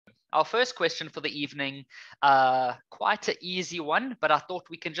Our first question for the evening, quite an easy one, but I thought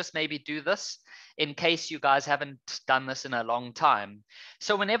we can just maybe do this in case you guys haven't done this in a long time.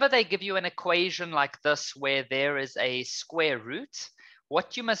 So whenever they give you an equation like this where there is a square root,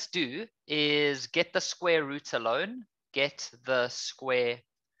 what you must do is get the square root alone, get the square,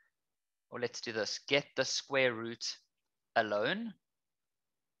 or let's do this, get the square root alone.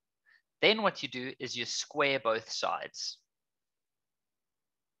 Then what you do is you square both sides.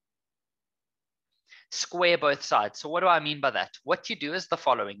 Square both sides. So what do I mean by that? What you do is the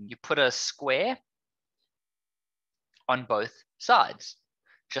following. You put a square on both sides,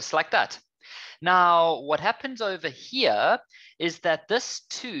 just like that. Now, what happens over here is that this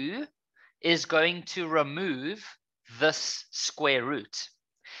 2 is going to remove this square root,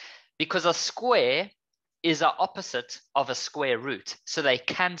 because a square is an opposite of a square root. So they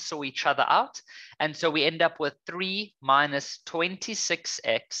cancel each other out. And so we end up with 3 minus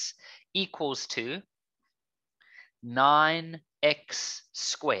 26x equals to 9x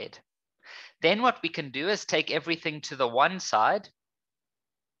squared. Then what we can do is take everything to the one side.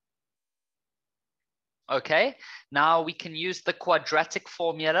 Okay, now we can use the quadratic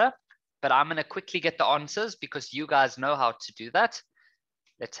formula, but I'm going to quickly get the answers because you guys know how to do that.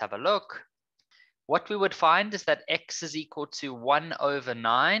 Let's have a look. What we would find is that x is equal to 1 over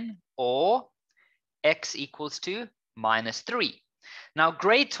 9 or x equals to minus 3. Now,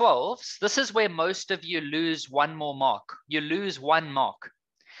 grade 12s, this is where most of you lose one more mark. You lose 1 mark.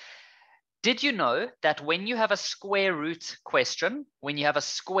 Did you know that when you have a square root question,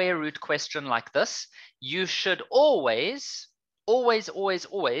 like this, you should always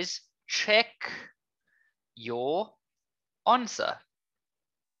check your answer?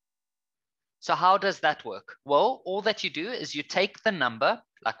 So how does that work? Well, all that you do is you take the number,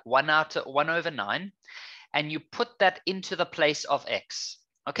 like 1 over 9, and you put that into the place of x.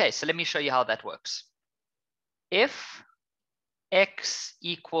 Okay, so let me show you how that works. If x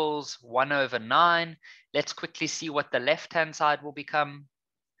equals 1 over 9, let's quickly see what the left-hand side will become,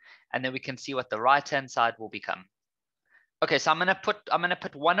 and then we can see what the right-hand side will become. Okay, so I'm gonna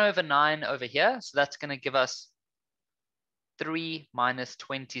put 1 over 9 over here, so that's gonna give us 3 minus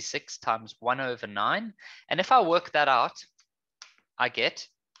 26 times 1 over 9. And if I work that out, I get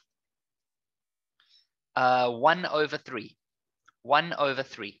 1 over 3. 1 over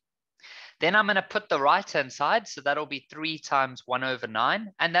 3. Then I'm going to put the right-hand side, so that'll be 3 times 1 over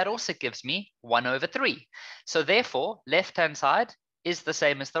 9, and that also gives me 1 over 3. So therefore, left-hand side is the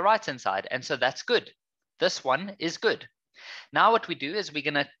same as the right-hand side, and so that's good. This one is good. Now what we do is we're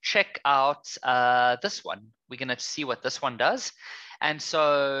going to check out this one. We're going to see what this one does. And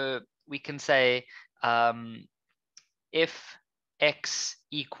so we can say if x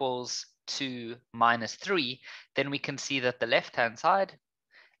equals 2 minus 3, then we can see that the left-hand side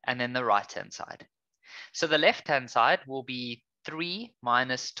and then the right-hand side. So the left-hand side will be 3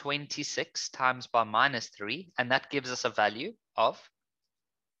 minus 26 times by minus 3, and that gives us a value of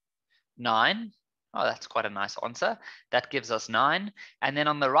 9. Oh, that's quite a nice answer. That gives us 9. And then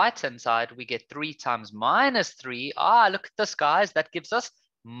on the right-hand side, we get 3 times minus 3. Ah, look at this, guys. That gives us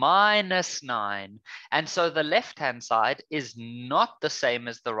minus 9. And so the left-hand side is not the same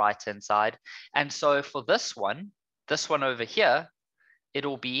as the right-hand side. And so for this one over here,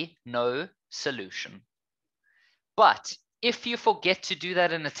 it'll be no solution. But if you forget to do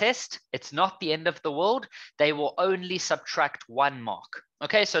that in a test, it's not the end of the world. They will only subtract 1 mark.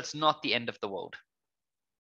 Okay, so it's not the end of the world.